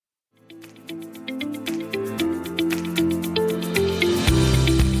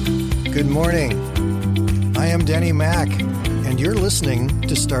Good morning. I am Danny Mack, and you're listening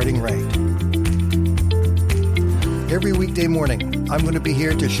to Starting Right. Every weekday morning, I'm going to be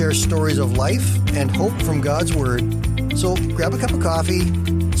here to share stories of life and hope from God's Word. So grab a cup of coffee,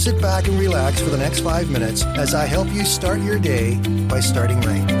 sit back and relax for the next 5 minutes as I help you start your day by starting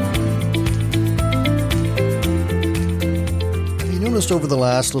right. Have you noticed over the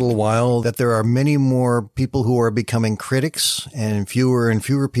last little while that there are many more people who are becoming critics and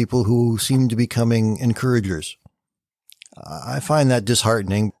fewer people who seem to be becoming encouragers? I find that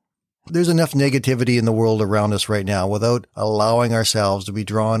disheartening. There's enough negativity in the world around us right now without allowing ourselves to be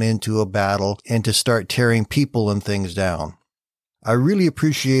drawn into a battle and to start tearing people and things down. I really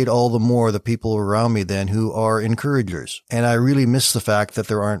appreciate all the more the people around me then who are encouragers, and I really miss the fact that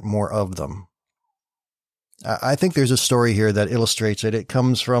there aren't more of them. I think there's a story here that illustrates it. It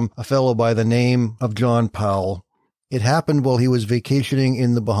comes from a fellow by the name of John Powell. It happened while he was vacationing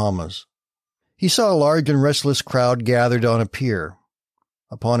in the Bahamas. He saw a large and restless crowd gathered on a pier.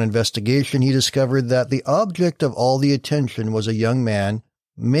 Upon investigation, he discovered that the object of all the attention was a young man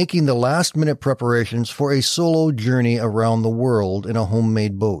making the last-minute preparations for a solo journey around the world in a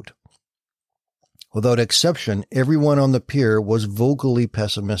homemade boat. Without exception, everyone on the pier was vocally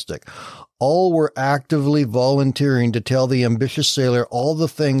pessimistic. All were actively volunteering to tell the ambitious sailor all the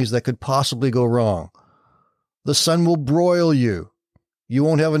things that could possibly go wrong. The sun will broil you. You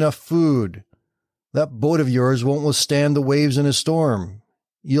won't have enough food. That boat of yours won't withstand the waves in a storm.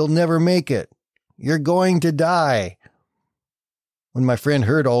 You'll never make it. You're going to die. When my friend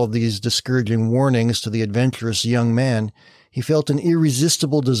heard all of these discouraging warnings to the adventurous young man, he felt an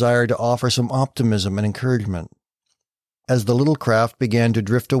irresistible desire to offer some optimism and encouragement. As the little craft began to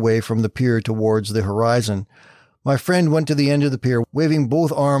drift away from the pier towards the horizon, my friend went to the end of the pier, waving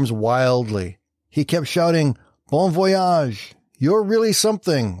both arms wildly. He kept shouting, "Bon voyage! You're really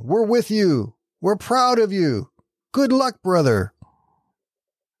something! We're with you! We're proud of you! Good luck, brother!"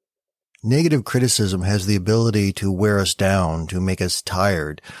 Negative criticism has the ability to wear us down, to make us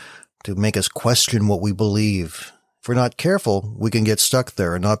tired, to make us question what we believe. If we're not careful, we can get stuck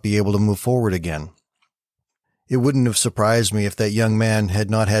there and not be able to move forward again. It wouldn't have surprised me if that young man had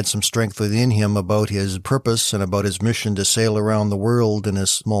not had some strength within him about his purpose and about his mission to sail around the world in a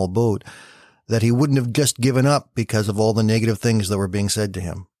small boat, that he wouldn't have just given up because of all the negative things that were being said to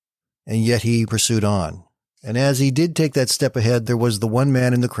him. And yet he pursued on. And as he did take that step ahead, there was the one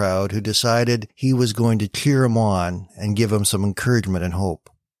man in the crowd who decided he was going to cheer him on and give him some encouragement and hope.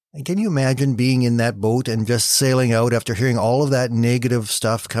 And can you imagine being in that boat and just sailing out after hearing all of that negative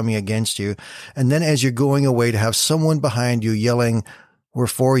stuff coming against you? And then as you're going away to have someone behind you yelling, "We're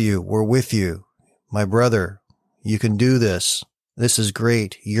for you. We're with you. My brother, you can do this. This is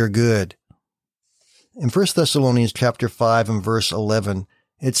great. You're good." In 1 Thessalonians chapter 5 and verse 11,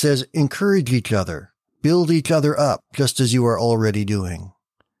 it says, "Encourage each other. Build each other up, just as you are already doing."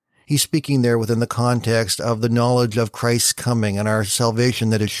 He's speaking there within the context of the knowledge of Christ's coming and our salvation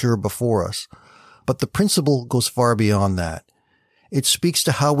that is sure before us. But the principle goes far beyond that. It speaks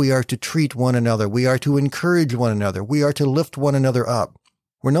to how we are to treat one another. We are to encourage one another. We are to lift one another up.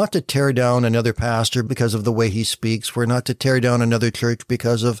 We're not to tear down another pastor because of the way he speaks. We're not to tear down another church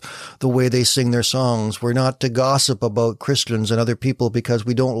because of the way they sing their songs. We're not to gossip about Christians and other people because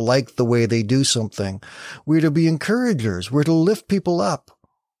we don't like the way they do something. We're to be encouragers. We're to lift people up.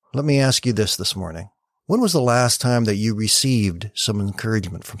 Let me ask you this morning. When was the last time that you received some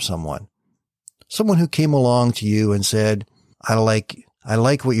encouragement from someone? Someone who came along to you and said, I like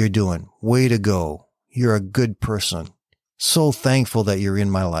what you're doing. Way to go. You're a good person. So thankful that you're in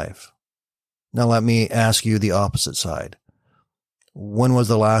my life." Now let me ask you the opposite side. When was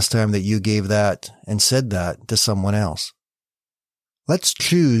the last time that you gave that and said that to someone else? Let's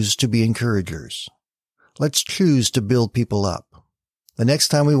choose to be encouragers. Let's choose to build people up. The next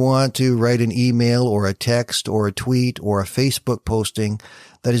time we want to write an email or a text or a tweet or a Facebook posting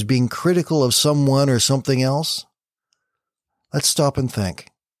that is being critical of someone or something else, let's stop and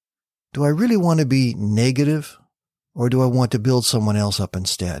think. Do I really want to be negative, or do I want to build someone else up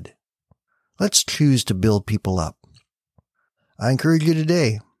instead? Let's choose to build people up. I encourage you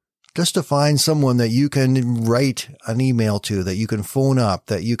today just to find someone that you can write an email to, that you can phone up,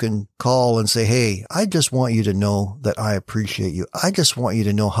 that you can call and say, "Hey, I just want you to know that I appreciate you. I just want you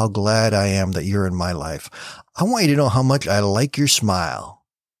to know how glad I am that you're in my life. I want you to know how much I like your smile."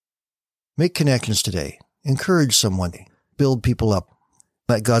 Make connections today. Encourage someone. Build people up.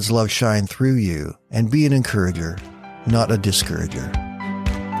 Let God's love shine through you and be an encourager, not a discourager.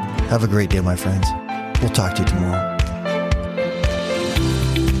 Have a great day, my friends. We'll talk to you tomorrow.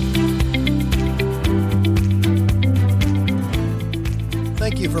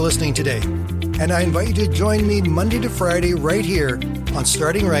 Thank you for listening today. And I invite you to join me Monday to Friday right here on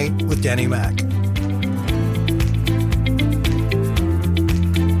Starting Right with Danny Mac.